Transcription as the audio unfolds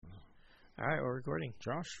All right, we're recording.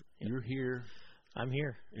 Josh, Yep. you're here, I'm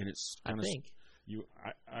here. and it's I kind of think.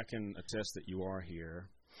 I can attest that you are here.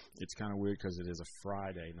 It's kind of weird because it is a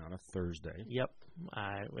Friday, not a Thursday. Yep.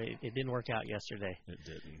 It didn't work out yesterday. It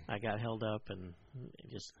didn't. I got held up, and it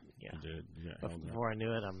just It did. Yeah. Before I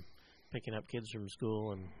knew it, I'm picking up kids from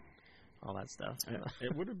school and all that stuff.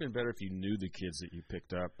 It would have been better if you knew the kids that you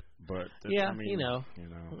picked up, but Yeah, I mean, you know,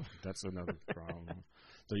 that's another problem.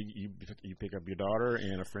 So you pick up your daughter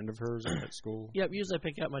and a friend of hers at school. Yep. Usually I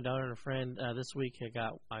pick up my daughter and a friend. This week I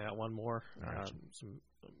got one more. Gotcha. Some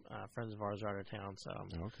friends of ours are out of town, so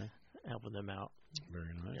I'm Okay. helping them out.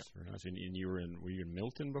 Very nice. Yep. Very nice. And were you in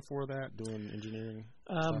Milton before that doing engineering?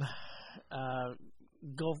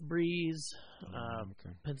 Gulf Breeze,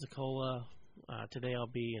 Okay. Pensacola. Today I'll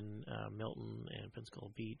be in Milton and Pensacola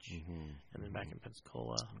Beach, and then back in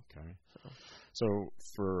Pensacola. Okay. So So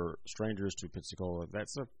for strangers to Pensacola,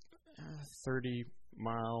 that's a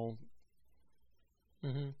 30-mile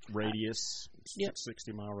radius, Yep.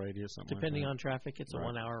 60-mile radius, something depending like on traffic, it's Right. a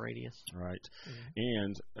 1-hour radius. that. Right.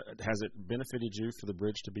 And has it benefited you for the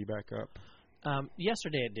bridge to be back up?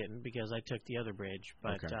 Yesterday it didn't because I took the other bridge,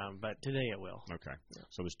 but Okay. but today it will. Okay.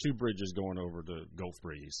 So there's two bridges going over to Gulf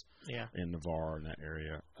Breeze Yeah. in Navarre in that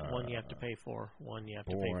area. One you have to pay for, one you have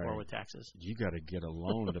to pay boy. for with taxes. You got to get a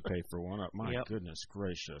loan to pay for one up. My Yep. goodness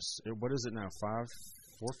gracious! What is it now?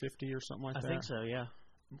 $450 or something like I that? think so, yeah.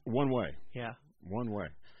 One way. Yeah. One way.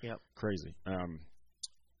 Yep. Crazy.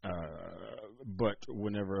 But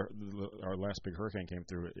whenever our last big hurricane came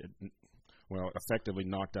through, it effectively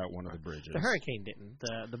knocked out one of the bridges. The hurricane didn't.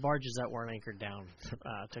 The barges that weren't anchored down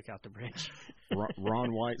took out the bridge.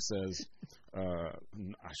 Ron White says, I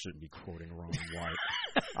shouldn't be quoting Ron White.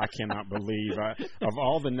 I cannot believe, of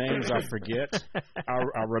all the names I forget,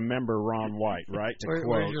 I remember Ron White, right?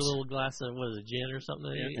 Where's your little glass of, what is it, gin or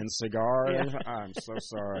something? And cigar. Yeah. I'm so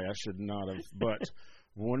sorry. I should not have. But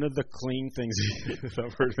one of the clean things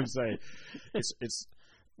I've heard him say, it's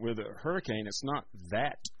with a hurricane, it's not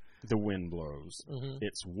that the wind blows.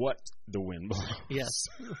 It's what the wind blows. Yes.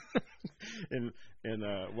 and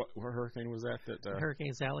what hurricane was that?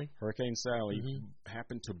 Hurricane Sally. Hurricane Sally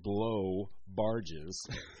happened to blow barges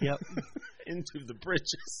Yep. into the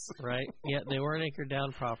bridges. Right. Yeah, they weren't anchored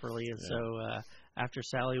down properly, and so after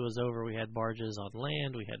Sally was over, we had barges on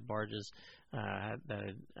land. We had barges that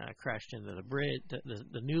had crashed into the bridge,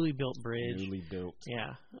 the newly built bridge. Newly built.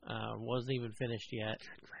 Yeah, wasn't even finished yet,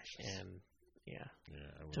 and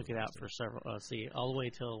took it out for several. All the way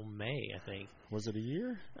till May, I think. Was it a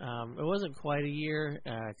year? It wasn't quite a year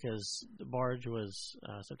because the barge was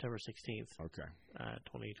September 16th, Okay.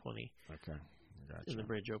 2020. Okay. Gotcha. And the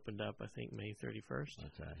bridge opened up, I think, May 31st.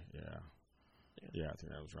 Okay. Yeah, I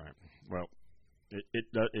think that was right. Well,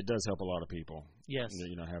 it does help a lot of people. Yes.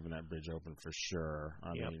 Having that bridge open for sure.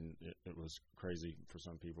 I Yep. mean, it was crazy for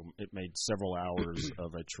some people. It made several hours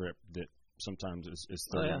of a trip that sometimes is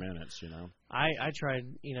 30 minutes. I tried,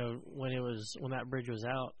 when that bridge was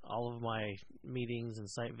out, all of my meetings and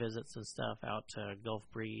site visits and stuff out to Gulf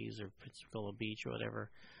Breeze or Pensacola Beach or whatever.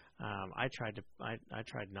 I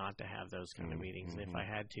tried not to have those kind of meetings, and if I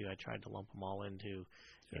had to, I tried to lump them all into,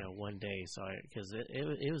 one day. So because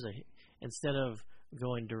it was instead of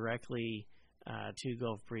going directly to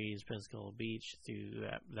Gulf Breeze, Pensacola Beach through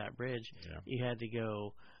that bridge, you had to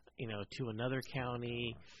go, to another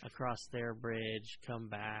county, across their bridge, come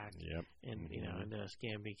back, and into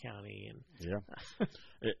Escambia County, and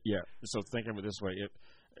So think of it this way: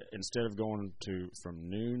 instead of going from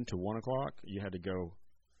noon to 1 o'clock, you had to go.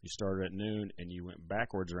 You started at noon and you went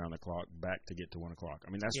backwards around the clock back to get to 1 o'clock. I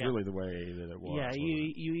mean, that's really the way that it was. Yeah,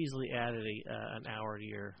 you easily added an hour to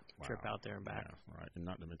your trip out there and back. Yeah, right, and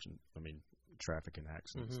not to mention, traffic and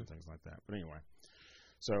accidents and things like that. But anyway,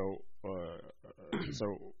 so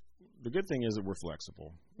the good thing is that we're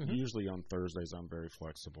flexible. Usually on Thursdays, I'm very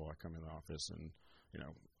flexible. I come in the office and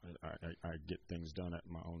I get things done at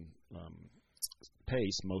my own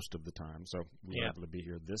pace most of the time. So we were able to be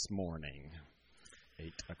here this morning.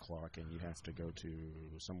 8 o'clock, and you have to go to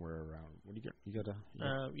somewhere around. What do you get? You gotta.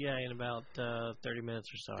 In about 30 minutes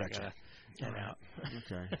or so, Gotcha. I gotta get out.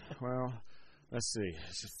 Okay. Well, let's see.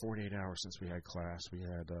 It's 48 hours since we had class. We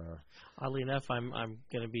had. Oddly enough, I'm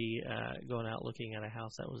going to be going out looking at a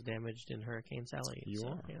house that was damaged in Hurricane Sally. You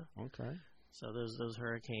are. Yeah. Okay. So those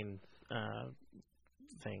hurricane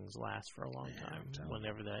things last for a long time.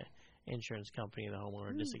 Whenever the insurance company and the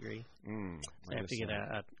homeowner disagree, they have to get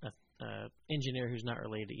a engineer who's not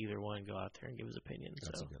related to either one go out there and give his opinion.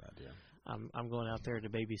 That's a good idea. I'm going out there to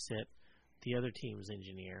babysit the other team's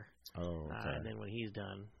engineer. Oh, okay. And then when he's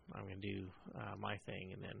done, I'm going to do my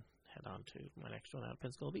thing and then head on to my next one out at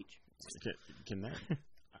Pensacola Beach. Can that?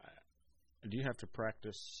 Do you have to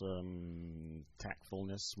practice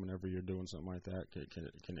tactfulness whenever you're doing something like that?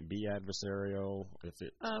 Can it be adversarial?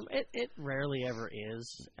 It rarely ever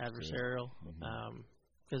is adversarial,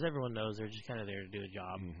 because everyone knows they're just kind of there to do a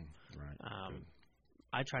job. Right.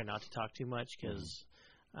 I try not to talk too much because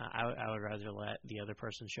I would rather let the other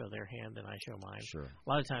person show their hand than I show mine. Sure. A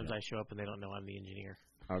lot of times I show up and they don't know I'm the engineer.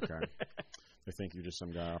 Okay. They think you're just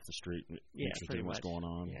some guy off the street interested in what's going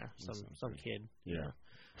on. Yeah, some kid. Yeah. You know.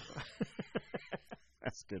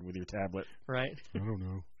 That's good with your tablet. Right. I don't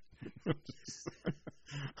know.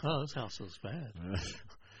 Oh, this house was bad.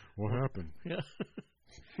 What happened? Yeah.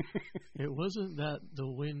 It wasn't that the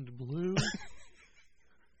wind blew.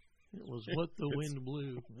 It was what the wind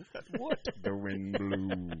blew. What the wind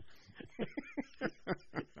blew.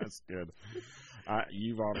 That's good.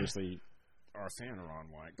 You've obviously are a fan of Ron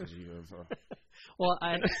White because you have. Well,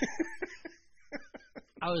 I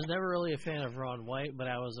was never really a fan of Ron White, but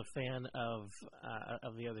I was a fan of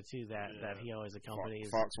the other two that he always accompanies.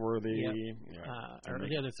 Foxworthy. Yep. Or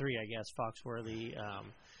the other three, I guess. Foxworthy.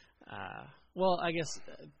 Well, I guess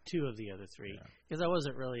two of the other three, because I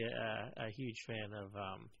wasn't really a huge fan of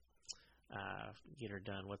Get Her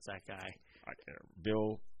Done. What's that guy?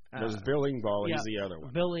 Bill. There's Bill Engvall. He's the other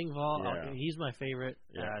one. Bill Engvall. He's my favorite.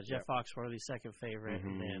 Jeff Foxworthy, second favorite,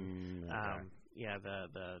 Mm-hmm. and then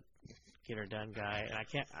the Get Her Done guy. And I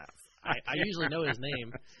can't. I usually know his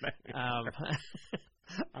name.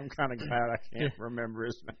 I'm kind of glad I can't remember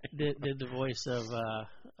his name. Did the voice of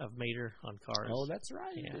Mater on Cars? Oh, that's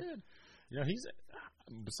right. He did. You know, he's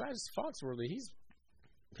besides Foxworthy, he's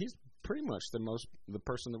pretty much the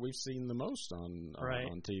person that we've seen the most on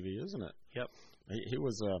TV, isn't it? Yep. He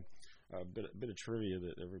was a bit of trivia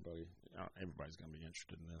that everybody's going to be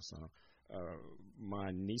interested in this.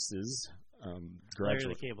 My nieces graduated. Larry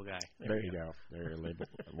the Cable Guy. There you go. There you label.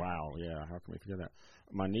 Wow. Yeah. How can we forget that?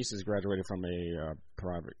 My nieces graduated from a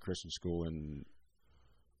private Christian school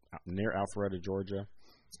near Alpharetta, Georgia,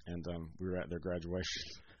 and we were at their graduation.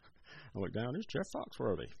 I looked down. There's Jeff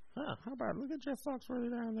Foxworthy. Huh. How about look at Jeff Foxworthy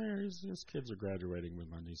down there? His kids are graduating with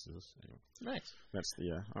my nieces. Anyway, nice. That's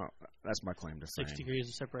my claim to fame. 6 degrees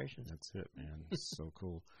of separation. That's it, man. It's so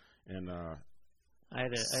cool. And I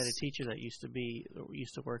had a teacher that used to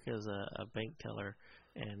work as a bank teller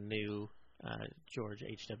and knew George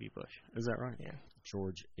H.W. Bush. Is that right? Yeah.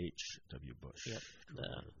 George H.W. Bush. Yep.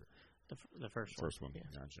 The first one. First one. Yeah.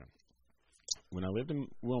 Gotcha. When I lived in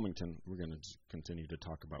Wilmington, we're going to continue to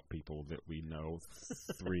talk about people that we know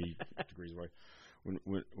 3 degrees away.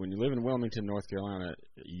 When you live in Wilmington, North Carolina,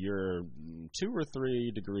 you're 2 or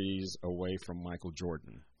 3 degrees away from Michael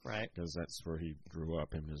Jordan. Right. Because that's where he grew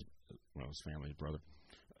up, him and his family, his brother.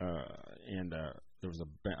 There was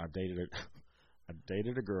I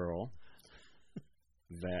dated a girl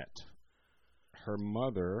that her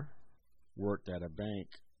mother worked at a bank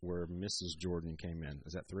where Mrs. Jordan came in.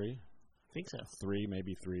 Is that 3? I think so. 3,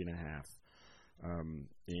 maybe 3.5.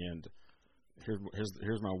 And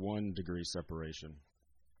here's my 1 degree separation.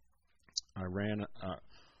 I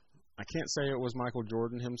can't say it was Michael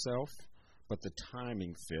Jordan himself, but the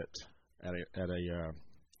timing fit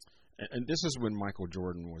and this is when Michael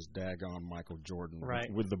Jordan was daggone Michael Jordan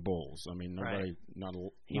with the Bulls. I mean,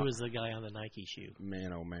 he was the guy on the Nike shoe.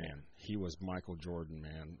 Man, oh man, he was Michael Jordan,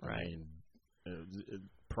 man. Right. I mean,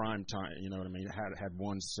 prime time. You know what I mean? Had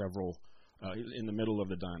won several. In the middle of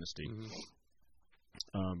the dynasty.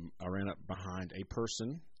 Mm-hmm. I ran up behind a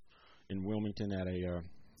person in Wilmington at a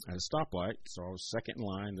stoplight, so I was second in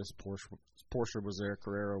line. This Porsche was there,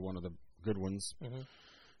 Carrera, one of the good ones,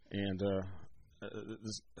 and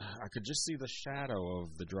I could just see the shadow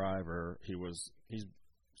of the driver. He's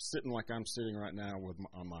sitting like I'm sitting right now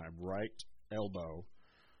on my right elbow,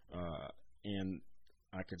 and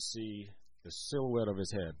I could see the silhouette of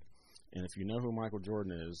his head. And if you know who Michael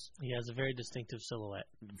Jordan is, he has a very distinctive silhouette.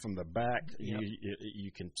 From the back,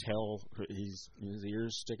 you can tell his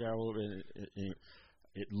ears stick out a little bit.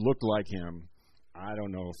 It looked like him. I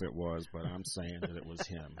don't know if it was, but I'm saying that it was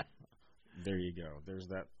him. There you go. There's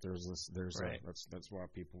that. There's this. That's why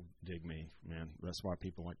people dig me, man. That's why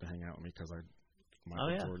people like to hang out with me because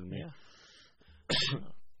Michael Jordan. Me.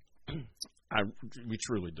 Yeah. We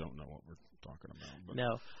truly don't know what we're talking about. But.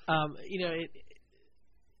 No.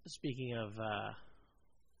 Speaking of, I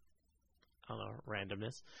don't know,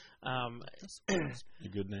 randomness. That's a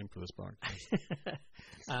good name for this podcast.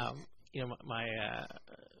 My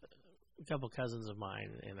a couple cousins of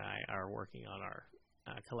mine and I are working on our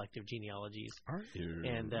collective genealogies. Are you?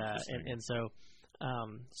 And so,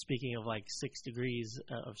 speaking of like 6 degrees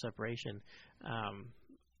of separation,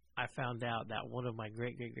 I found out that one of my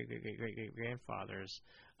great grandfathers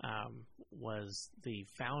was the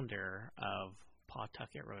founder of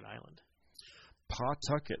Pawtucket, Rhode Island.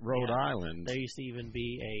 Pawtucket, Rhode Island. There used to even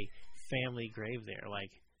be a family grave there.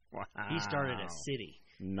 Like, wow. He started a city.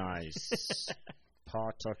 Nice.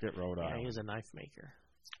 Pawtucket, Rhode Island. Yeah, he was a knife maker.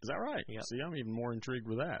 Is that right? Yep. See, I'm even more intrigued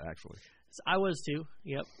with that, actually. I was too.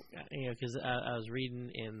 Yep. Because I was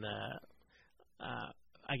reading in the,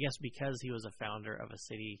 I guess because he was a founder of a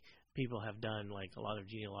city, people have done like a lot of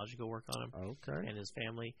genealogical work on him. Okay. And his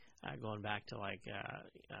family, going back to like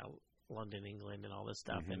London, England, and all this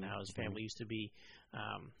stuff, and how his family used to be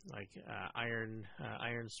iron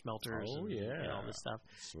smelters and all this stuff.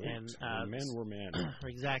 Sweet. And men were men.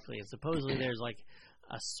 Exactly. And supposedly there's like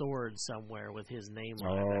a sword somewhere with his name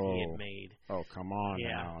on it that he had made. Oh, come on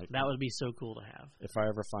now. That would be so cool to have. If I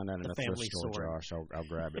ever find that in a thrift store, sword. Josh, I'll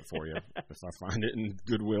grab it for you. If I find it in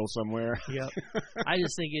Goodwill somewhere. Yep. I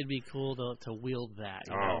just think it'd be cool to wield that.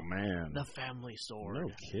 You know? Man. The family sword. No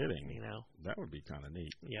kidding. You know? That would be kind of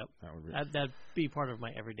neat. Yep. That'd be part of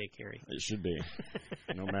my everyday carry. It should be.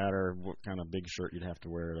 No matter what kind of big shirt you'd have to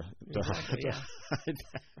wear to hide that.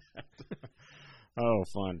 Oh,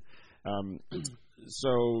 fun.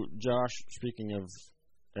 So, Josh, speaking of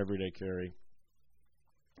everyday carry,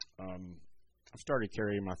 I've started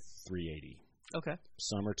carrying my 380. Okay.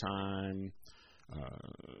 Summertime,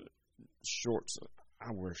 shorts.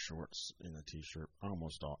 I wear shorts in a t-shirt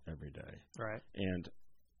almost every day. Right. And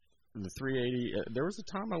the 380, there was a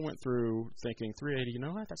time I went through thinking 380, you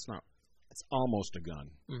know what, it's almost a gun.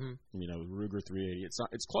 Mm-hmm. You know, Ruger 380.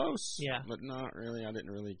 It's close. Yeah. But not really. I didn't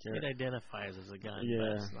really care. It identifies as a gun,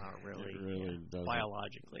 but it's not really, it really doesn't.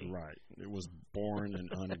 Biologically. Right. It was born an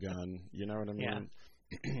ungun. You know what I mean?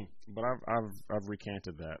 Yeah. But I've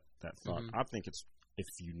recanted that thought. I think it's if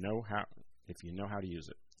you know how to use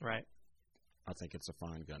it. Right. I think it's a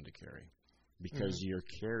fine gun to carry because you're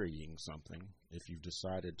carrying something. If you've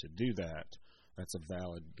decided to do that, that's a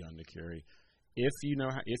valid gun to carry. If you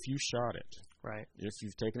shot it, right? If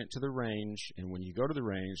you've taken it to the range, and when you go to the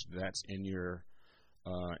range, that's in your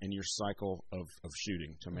cycle of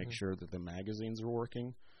shooting to make sure that the magazines are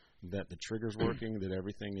working, that the trigger's working, that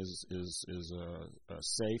everything is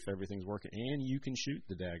safe, everything's working, and you can shoot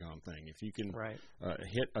the daggone thing. If you can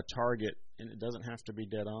hit a target, and it doesn't have to be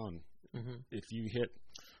dead on. If you hit,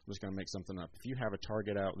 I'm just going to make something up. If you have a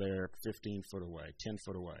target out there 15 foot away, 10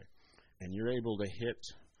 foot away, and you're able to hit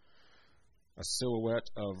a silhouette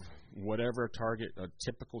of whatever target, a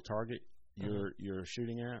typical target you're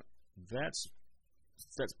shooting at, that's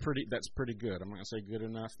pretty good. I'm not going to say good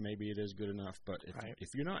enough. Maybe it is good enough, but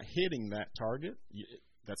if you're not hitting that target,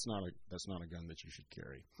 that's not a gun that you should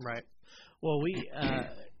carry. Right. Well, we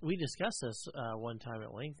discussed this one time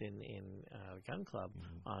at length in the gun club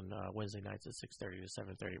on Wednesday nights at 6:30 to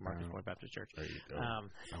 7:30 Marcus Point Baptist Church. There you go.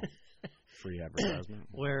 Free advertisement.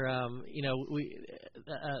 Where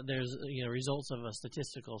there's results of a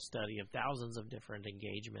statistical study of thousands of different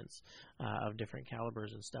engagements of different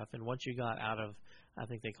calibers and stuff. And once you got out of, I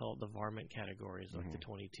think they call it the varmint categories, like the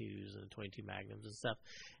 22s and 22 magnums and stuff,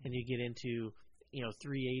 and you get into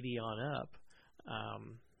 380 on up,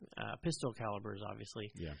 pistol calibers,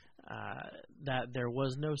 obviously. Yeah. That there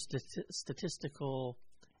was no statistically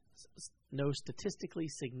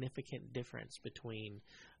significant difference between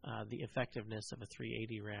the effectiveness of a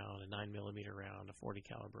 380 round, a 9mm round, a 40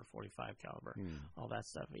 caliber, 45 caliber, all that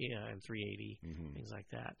stuff, and 380, things like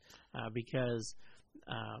that, because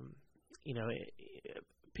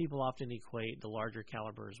people often equate the larger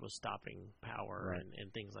calibers with stopping power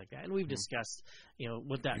and things like that. And we've discussed,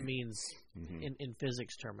 what that means in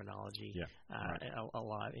physics terminology a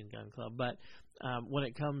lot in Gun Club. But when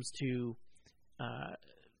it comes to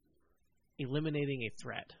eliminating a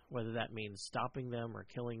threat, whether that means stopping them or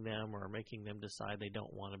killing them or making them decide they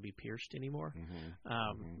don't want to be pierced anymore,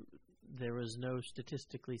 there was no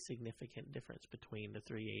statistically significant difference between the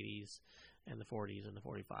 380s and the 40s and the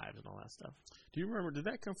 45s and all that stuff. Do you remember, did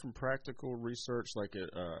that come from practical research, like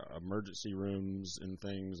emergency rooms and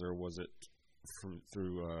things, or was it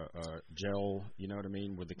through gel, you know what I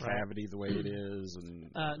mean, with the cavity the way it is?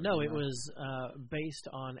 And no, it was based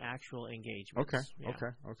on actual engagements.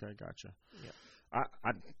 Okay, gotcha. Yep.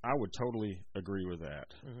 I would totally agree with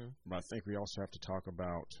that, but I think we also have to talk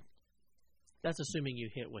about. That's assuming you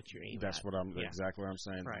hit what you aim at. That's what exactly what I'm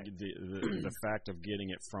saying. Right. The fact of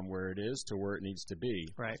getting it from where it is to where it needs to be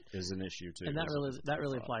is an issue too. And that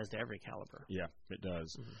really applies to every caliber. Yeah, it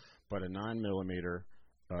does. But a 9mm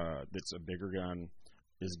that's a bigger gun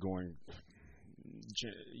is going.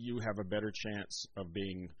 You have a better chance of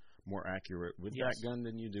being more accurate with Yes. that gun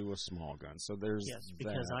than you do a small gun. So there's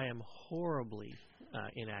because that. I am horribly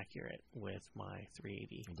inaccurate with my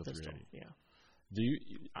 380 The pistol. 380. Yeah. Do you?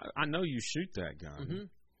 I know you shoot that gun, Mm-hmm.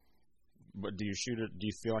 but do you shoot it? Do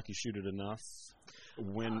you feel like you shoot it enough?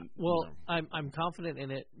 When well, I'm confident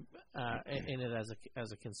in it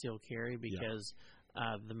as a concealed carry because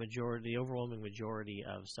the overwhelming majority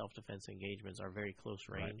of self-defense engagements are very close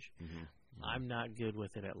range. Right. Mm-hmm. I'm not good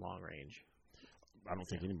with it at long range. I don't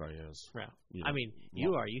think anybody is. Yeah. You I know, mean,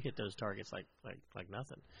 you are. You hit those targets like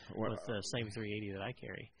nothing Well, with the same 380 that I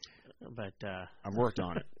carry. But I've worked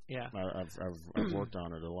on it. yeah, I've worked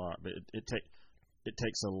on it a lot, but it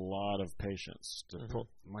takes a lot of patience to pull.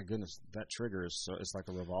 My goodness, that trigger it's like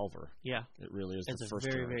a revolver. yeah, It really is. it's the a first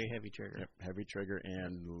very charge. very heavy trigger. Yep, heavy trigger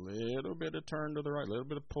and little bit of turn to the right, little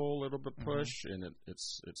bit of pull, little bit push, and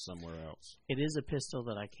it's somewhere else. It is a pistol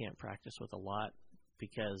that I can't practice with a lot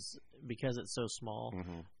because it's so small.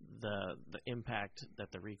 The impact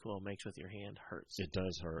that the recoil makes with your hand hurts. It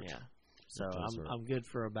does hurt. Yeah. So does hurt. I'm good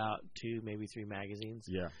for about 2, maybe 3 magazines.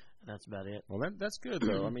 Yeah. That's about it. Well, that's good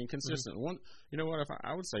though. I mean, consistent. You know what? If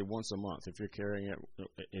I would say once a month, if you're carrying it,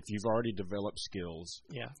 if you've already developed skills,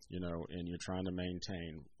 Yeah. you know, and you're trying to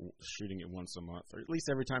maintain shooting it once a month, or at least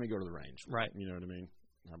every time you go to the range. Right. You know what I mean?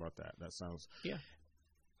 How about that? That sounds. Yeah.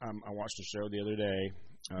 I watched a show the other day.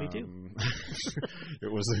 Me too.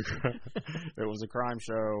 It was a crime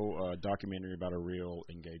show, documentary about a real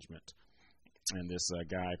engagement, and this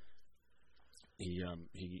guy. He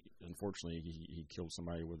unfortunately he killed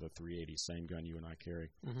somebody with a 380, same gun you and I carry,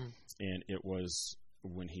 and it was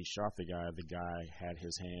when he shot the guy had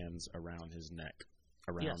his hands around his neck,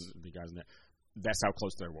 around the guy's neck. That's how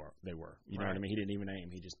close they were. You know what I mean? He didn't even aim.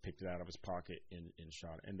 He just picked it out of his pocket and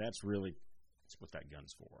shot it. And that's what that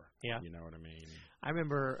gun's for. Yeah. You know what I mean? I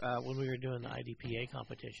remember when we were doing the IDPA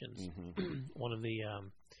competitions, one of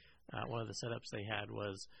the setups they had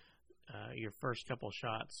was your first couple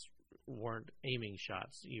shots weren't aiming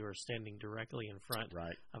shots. You were standing directly in front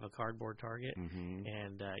of a cardboard target,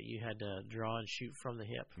 and you had to draw and shoot from the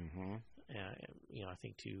hip. I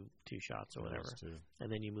think two shots or whatever,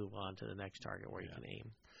 and then you move on to the next target where you can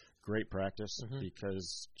aim. Great practice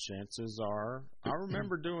because chances are, I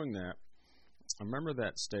remember doing that. I remember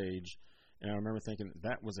that stage, and I remember thinking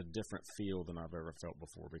that was a different feel than I've ever felt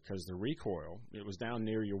before because the recoil, it was down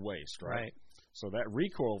near your waist, right? So that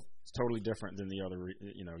recoil is totally different than the other.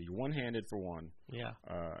 You're one-handed for one. Yeah.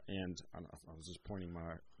 And I was just pointing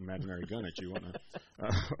my imaginary gun at you.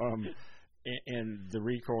 And the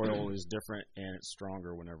recoil is different and it's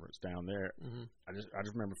stronger whenever it's down there. I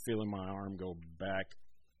just remember feeling my arm go back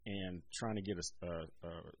and trying to get a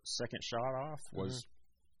second shot off was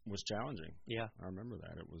challenging. Yeah. I remember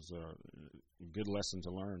that. It was a good lesson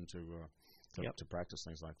to learn to practice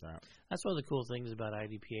things like that. That's one of the cool things about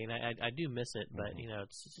IDPA, and I do miss it, but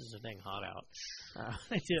it's just a dang hot out.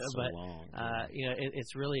 Long.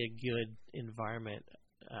 It's really a good environment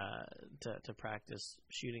to practice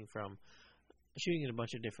shooting in a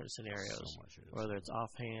bunch of different scenarios, whether it's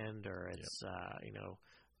offhand or it's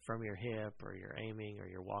from your hip, or you're aiming, or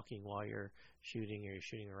you're walking while you're shooting, or you're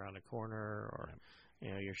shooting around a corner, or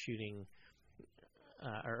you're shooting.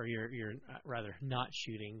 Or you're rather not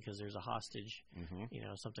shooting because there's a hostage,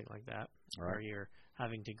 something like that. Right. Or you're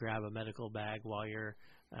having to grab a medical bag while you're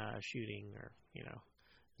shooting, or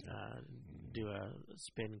do a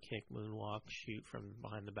spin kick, moonwalk, shoot from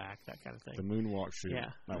behind the back, that kind of thing. The moonwalk shoot, yeah,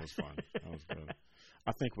 that was fun. That was good.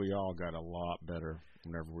 I think we all got a lot better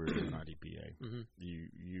whenever we were doing IDPA.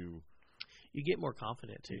 You get more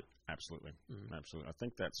confident too. Absolutely. Absolutely. I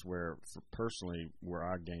think that's where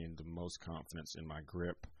I gained the most confidence in my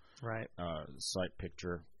grip, right? Sight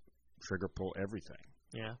picture, trigger pull, everything.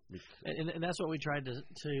 Yeah, and that's what we tried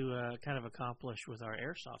to kind of accomplish with our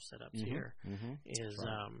airsoft setups here. Is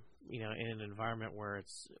in an environment where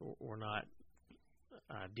we're not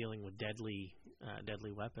dealing with deadly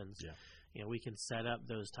weapons. Yeah. We can set up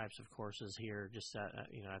those types of courses here just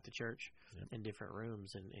at the church in different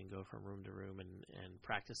rooms and go from room to room and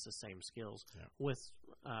practice the same skills with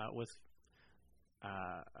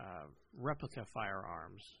replica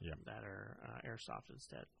firearms that are airsoft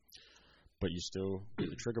instead. But you still get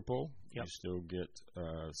the trigger pull. You still get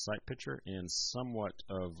sight picture and somewhat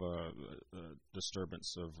of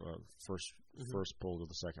disturbance of first pull to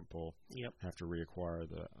the second pull. Have to reacquire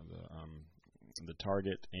the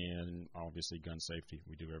target, and obviously gun safety.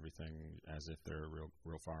 We do everything as if they're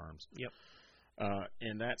real firearms.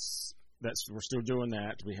 And that's we're still doing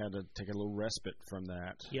that. We had to take a little respite from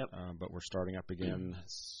that. Yep. But we're starting up again.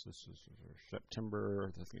 This is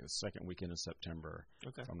September. I think the second weekend in September.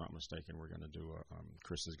 Okay. If I'm not mistaken, we're going to do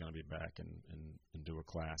Chris is going to be back and do a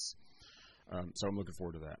class. So I'm looking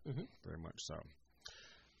forward to that very much. So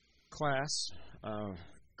class.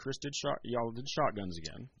 Chris y'all did shotguns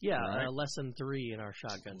again. Yeah, right? lesson 3 in our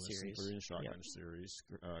shotgun series. Lesson 3 in shotgun series.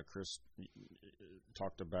 Chris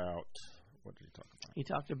talked about. What did he talk about? He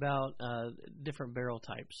talked about different barrel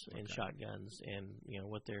types in shotguns, and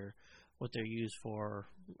what they're used for,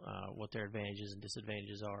 what their advantages and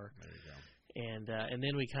disadvantages are. There you go. And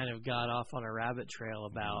then we kind of got off on a rabbit trail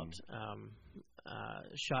about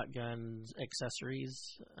shotguns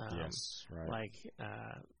accessories. Yes, right. Like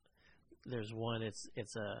there's one. It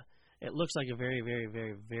looks like a very, very,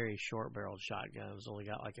 very, very short barreled shotgun. It's only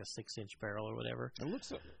got like a 6-inch barrel or whatever. It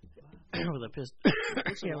looks like with a pistol.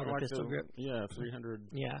 With a pistol grip. Yeah, 300.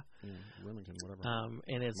 Yeah. Remington, whatever.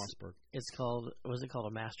 And it's called, was it called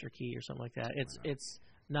a master key or something like that? It's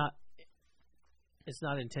not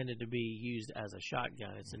intended to be used as a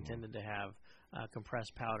shotgun. It's intended to have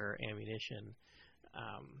compressed powder ammunition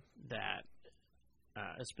that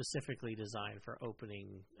is specifically designed for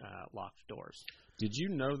opening locked doors. Did you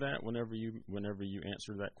know that whenever you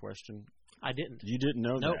answered that question? I didn't. You didn't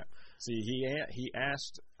know Nope. that. See, he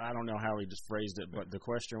asked. I don't know how he just phrased it, but the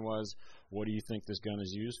question was, "What do you think this gun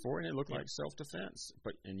is used for?" And it looked like self-defense.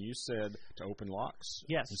 And you said to open locks.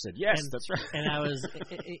 Yes. You said yes. That's right. And I was,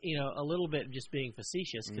 a little bit just being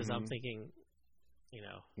facetious because I'm thinking,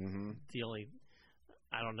 the only.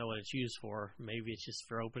 I don't know what it's used for. Maybe it's just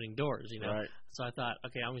for opening doors, Right. So I thought,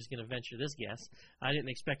 okay, I'm just going to venture this guess. I didn't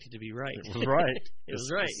expect it to be right. It was right. It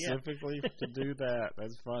was right, Specifically to do that.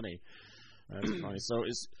 That's funny. So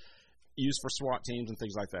it's used for SWAT teams and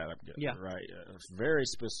things like that. Yeah. Right. A very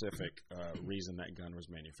specific reason that gun was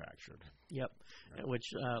manufactured. Yep. Right.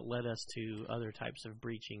 Which led us to other types of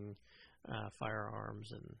breaching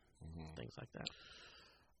firearms and things like that.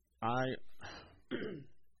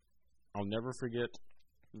 I'll never forget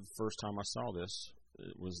the first time I saw this.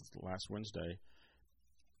 It was last Wednesday.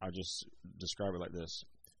 I just describe it like this: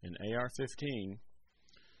 an AR-15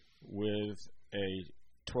 with a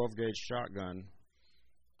 12-gauge shotgun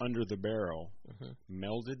under the barrel,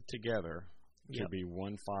 melded together to be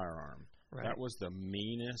one firearm. Right. That was the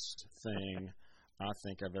meanest thing I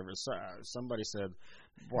think I've ever saw. Somebody said,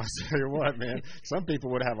 "Boy, I tell you what, man, some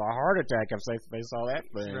people would have a heart attack if they saw that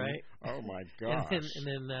thing." Right. Oh my gosh. And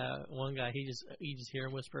then one guy, you just hear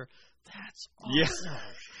him whisper, "That's awesome." Yeah.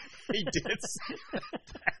 He did.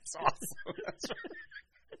 That's awesome. That's right.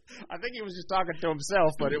 I think he was just talking to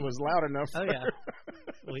himself, but it was loud enough. Oh yeah.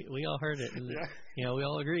 We all heard it, and we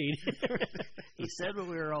all agreed. He said what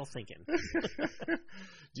we were all thinking. Do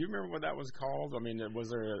you remember what that was called? I mean, was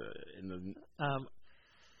there in the? I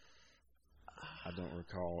don't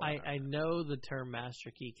recall. I know the term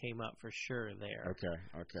master key came up for sure there. Okay.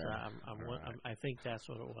 So I think that's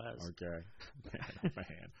what it was. Okay.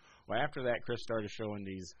 Man. Well, after that, Chris started showing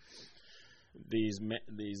these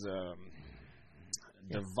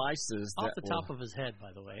devices off the top of his head,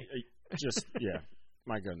 by the way. Just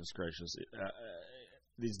my goodness gracious,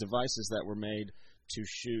 these devices that were made to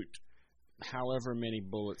shoot however many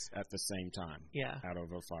bullets at the same time. Yeah. Out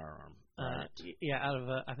of a firearm. Right? Out of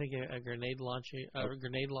I think a grenade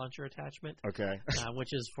launcher attachment. Okay.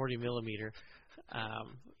 Which is 40 millimeter.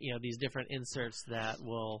 These different inserts that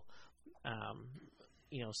will,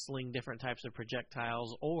 sling different types of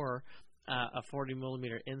projectiles, or a 40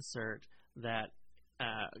 millimeter insert that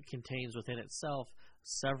contains within itself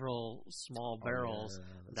several small barrels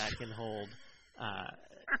that can hold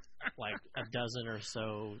like a dozen or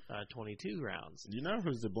so 22 rounds. You know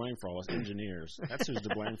who's to blame for all this? Engineers. That's who's to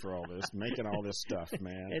blame for all this, making all this stuff,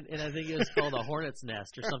 man. And I think it was called a hornet's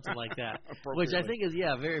nest or something like that, which I think is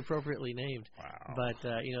very appropriately named. Wow. But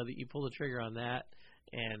you pull the trigger on that,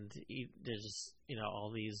 and there's all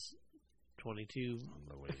these 22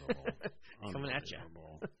 coming at you.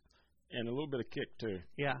 And a little bit of kick, too.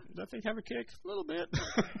 Yeah. Does that thing have a kick? A little bit.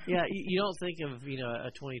 Yeah, you don't think of,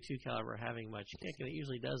 a 22 caliber having much kick, and it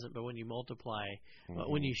usually doesn't, but when you multiply,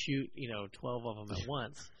 when you shoot, 12 of them at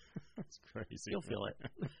once, that's crazy. You'll feel it.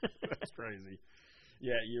 That's crazy.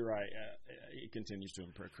 Yeah, you're right. He continues to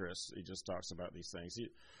impress Chris. He just talks about these things.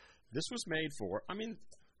 This was made for,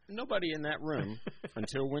 nobody in that room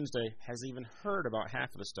until Wednesday has even heard about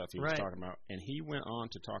half of the stuff he was talking about, and he went on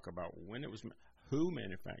to talk about when it was who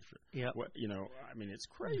manufactured it. Yeah. What it's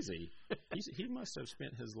crazy. He must have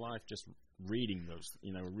spent his life just reading those,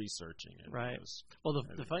 researching it. Right. Well,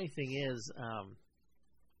 the funny thing is,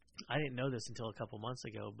 I didn't know this until a couple months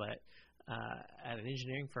ago, but at an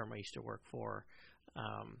engineering firm I used to work for,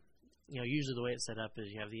 usually the way it's set up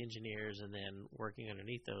is you have the engineers, and then working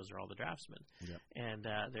underneath those are all the draftsmen. Yep. And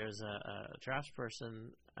there's a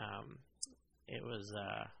draftsperson. It was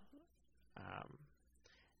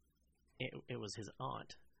it was his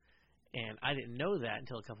aunt. And I didn't know that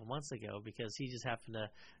until a couple months ago, because he just happened to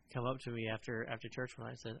come up to me after church one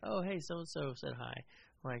night and said, "Oh, hey, so-and-so said hi."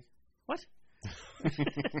 I'm like, "What?"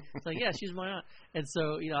 It's like, "Yeah, she's my aunt." And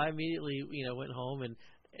so, I immediately, went home and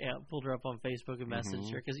pulled her up on Facebook and messaged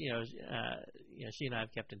her, because, she and I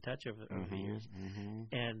have kept in touch over the years.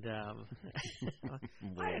 And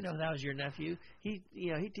I didn't know that was your nephew. He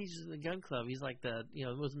teaches in the gun club. He's like the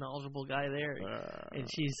most knowledgeable guy there. And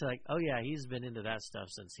she's like, "Oh yeah, he's been into that stuff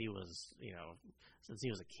since he was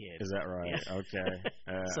a kid." Is that right? Yeah. Okay.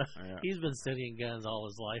 So he's been studying guns all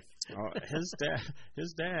his life.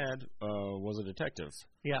 His dad was a detective.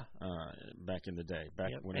 Yeah. Back in the day.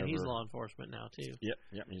 And he's law enforcement now too.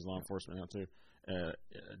 Yep. He's law enforcement now too.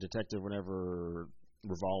 Detective whenever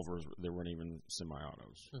revolvers, they weren't even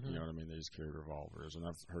semi-autos. You know what I mean? They just carried revolvers. And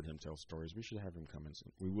I've heard him tell stories. We should have him come in.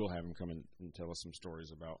 We will have him come in and tell us some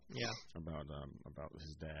stories about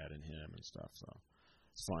his dad and him and stuff. So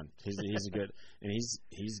it's fun. He's a good, and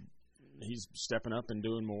he's stepping up and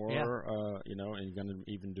doing more, and going to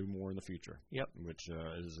even do more in the future. Yep. Which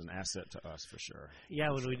is an asset to us for sure.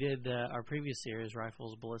 Yeah, when we did our previous series,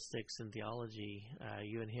 Rifles, Ballistics, and Theology,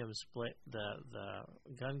 you and him split the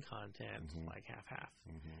gun content like half-half.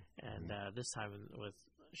 And this time with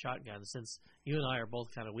shotguns, since you and I are both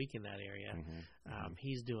kind of weak in that area,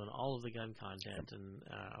 he's doing all of the gun content, and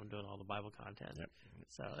I'm doing all the Bible content. Yep.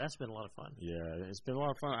 So that's been a lot of fun. Yeah, it's been a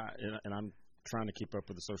lot of fun, and I'm trying to keep up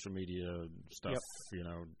with the social media stuff,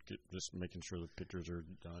 just making sure the pictures are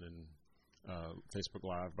done. And Facebook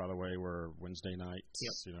Live, by the way, we're Wednesday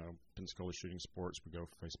nights, Pensacola Shooting Sports, we go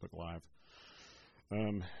for Facebook Live.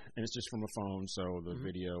 And it's just from a phone, so the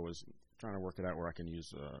video is trying to work it out where I can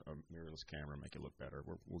use a mirrorless camera and make it look better.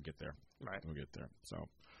 We'll get there. Right. We'll get there. So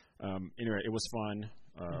anyway, it was fun.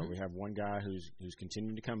 We have one guy who's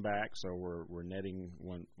continuing to come back, so we're netting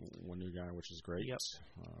one new guy, which is great. Yep.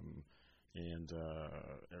 And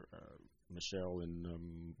Michelle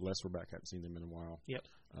and Les were back. I hadn't seen them in a while. Yep.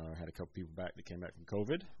 Had a couple people back that came back from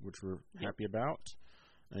COVID, which we're happy about.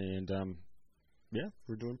 And,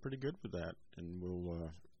 we're doing pretty good with that. And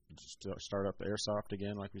we'll start up the Airsoft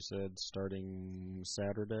again, like we said, starting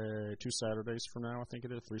Saturday, 2 Saturdays from now, I think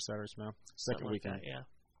it is, 3 Saturdays from now. Second weekend. Like that,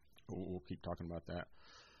 We'll keep talking about that.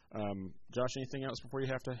 Josh, anything else before you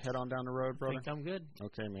have to head on down the road, brother? I think I'm good.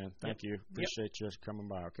 Okay, man. Thank you. Appreciate you coming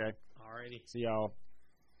by, okay? Alrighty. See y'all.